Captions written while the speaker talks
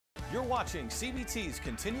You're watching CBT's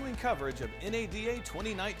continuing coverage of NADA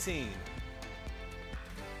 2019.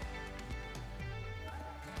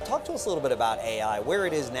 Talk to us a little bit about AI, where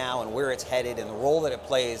it is now and where it's headed and the role that it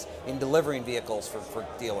plays in delivering vehicles for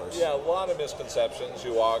dealers. Yeah, a lot of misconceptions.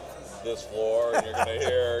 You walk this floor and you're going to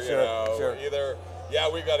hear, Sure. either, yeah,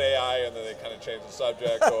 we got AI, and then they kind of change the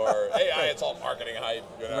subject, or AI, it's all marketing hype,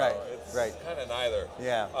 It's kind of neither.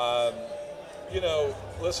 Yeah.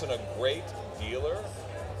 Listen, a great dealer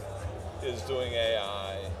is doing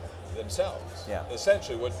AI themselves. Yeah.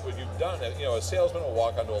 Essentially, what you've done, a salesman will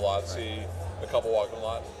walk onto a lot, see a couple walking a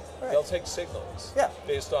lot, they'll take signals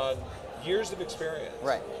based on years of experience.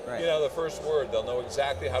 Right. The first word, they'll know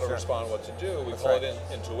exactly how to respond, what to do. We call it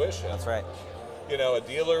intuition. That's right. A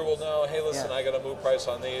dealer will know, hey, listen, I got to move price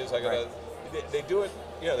on these. They do it.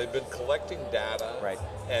 They've been collecting data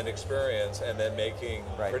and experience, and then making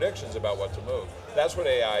predictions about what to move. That's what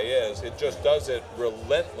AI is. It just does it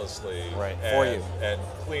relentlessly for you and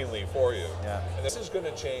cleanly for you. Yeah. And this is going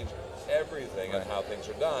to change everything and how things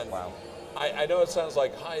are done. Wow. I know it sounds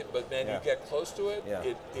like hype, but man, you get close to it,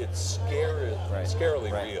 it's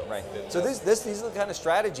scarily real. Right. So these are the kind of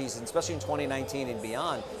strategies, and especially in 2019 and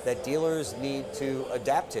beyond, that dealers need to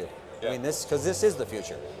adapt to. I mean, because this is the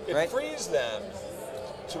future. It frees them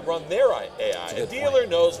to run their AI. A dealer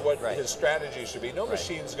knows what his strategy should be. No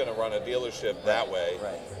machine's going to run a dealership that way.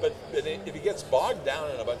 But if he gets bogged down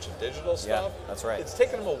in a bunch of digital stuff, it's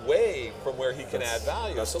taking him away from where he can add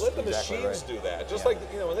value. So let the machines do that. Just like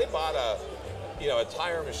when they bought a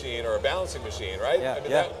tire machine or a balancing machine, right?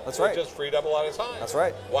 That's right. It just freed up a lot of time. That's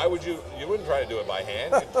right. Why would you wouldn't try to do it by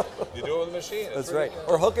hand. You do it with a machine. That's right.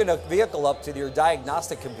 Or hooking a vehicle up to your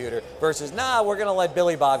diagnostic computer versus, nah, we're going to let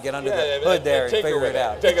Billy Bob get under the hood there and figure it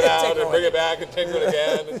out. Take it out and bring it back and tinker it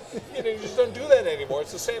again. You just don't do that anymore.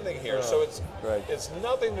 It's the same thing here. So it's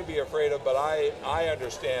nothing to be afraid of, but I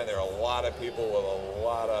understand there are a lot of people with a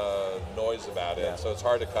lot of noise about it. So it's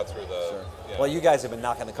hard to cut through the... Well, you guys have been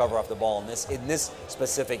knocking the cover off the ball in this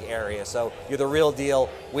specific area. So you're the real deal.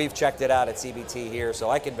 We've checked it out at CBT here, so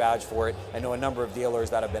I can vouch for it. I know a number of dealers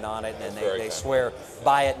that have been on it, and they swear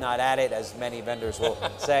by it, not at it, as many vendors will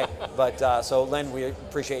say. But so, Len, we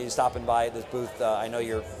appreciate you stopping by this booth. I know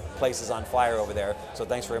your place is on fire over there, so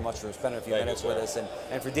thanks very much for spending a few minutes with us.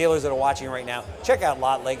 And for dealers that are watching right now, check out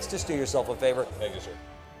LotLinx. Just do yourself a favor. Thank you, sir.